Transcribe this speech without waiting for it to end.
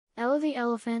the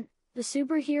elephant, the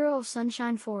superhero of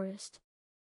Sunshine Forest.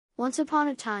 Once upon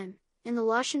a time, in the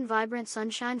lush and vibrant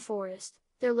Sunshine Forest,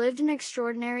 there lived an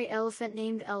extraordinary elephant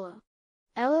named Ella.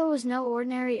 Ella was no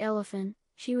ordinary elephant,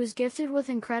 she was gifted with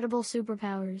incredible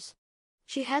superpowers.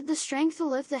 She had the strength to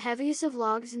lift the heaviest of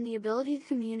logs and the ability to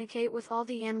communicate with all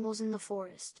the animals in the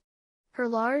forest. Her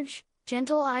large,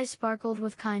 gentle eyes sparkled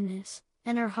with kindness,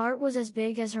 and her heart was as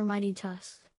big as her mighty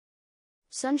tusks.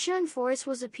 Sunshine Forest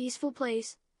was a peaceful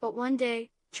place, but one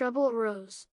day, trouble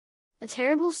arose. A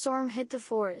terrible storm hit the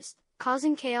forest,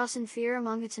 causing chaos and fear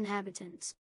among its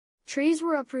inhabitants. Trees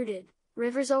were uprooted,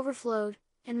 rivers overflowed,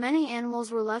 and many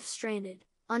animals were left stranded,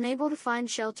 unable to find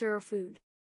shelter or food.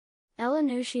 Ella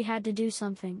knew she had to do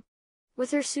something.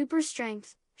 With her super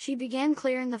strength, she began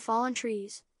clearing the fallen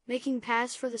trees, making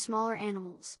paths for the smaller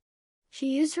animals. She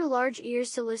used her large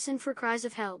ears to listen for cries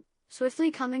of help,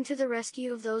 swiftly coming to the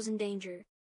rescue of those in danger.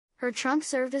 Her trunk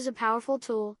served as a powerful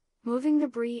tool, moving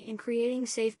debris and creating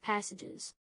safe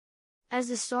passages. As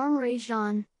the storm raged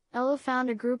on, Ella found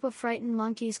a group of frightened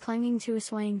monkeys clinging to a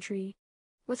swaying tree.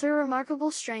 With her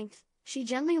remarkable strength, she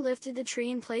gently lifted the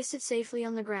tree and placed it safely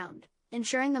on the ground,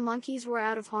 ensuring the monkeys were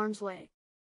out of harm's way.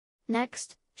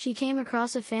 Next, she came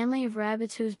across a family of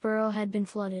rabbits whose burrow had been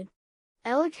flooded.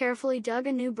 Ella carefully dug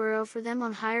a new burrow for them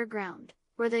on higher ground,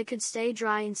 where they could stay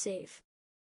dry and safe.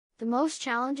 The most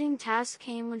challenging task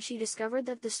came when she discovered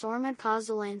that the storm had caused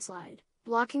a landslide,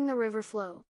 blocking the river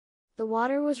flow. The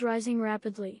water was rising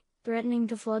rapidly, threatening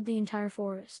to flood the entire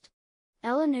forest.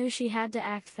 Ella knew she had to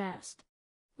act fast.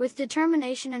 With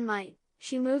determination and might,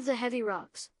 she moved the heavy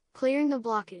rocks, clearing the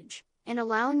blockage, and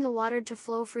allowing the water to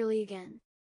flow freely again.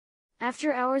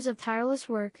 After hours of tireless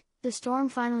work, the storm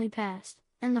finally passed,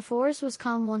 and the forest was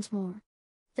calm once more.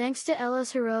 Thanks to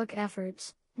Ella's heroic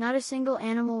efforts, not a single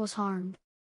animal was harmed.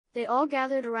 They all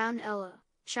gathered around Ella,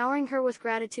 showering her with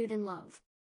gratitude and love.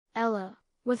 Ella,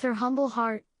 with her humble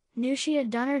heart, knew she had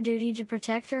done her duty to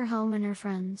protect her home and her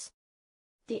friends.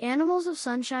 The animals of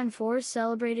Sunshine Forest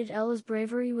celebrated Ella's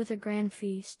bravery with a grand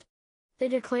feast. They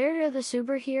declared her the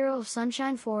superhero of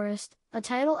Sunshine Forest, a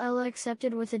title Ella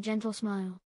accepted with a gentle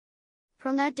smile.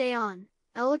 From that day on,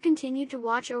 Ella continued to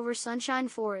watch over Sunshine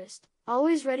Forest,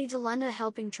 always ready to lend a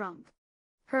helping trunk.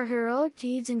 Her heroic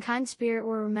deeds and kind spirit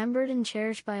were remembered and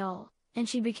cherished by all, and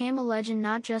she became a legend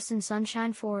not just in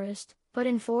Sunshine Forest, but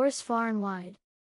in forests far and wide.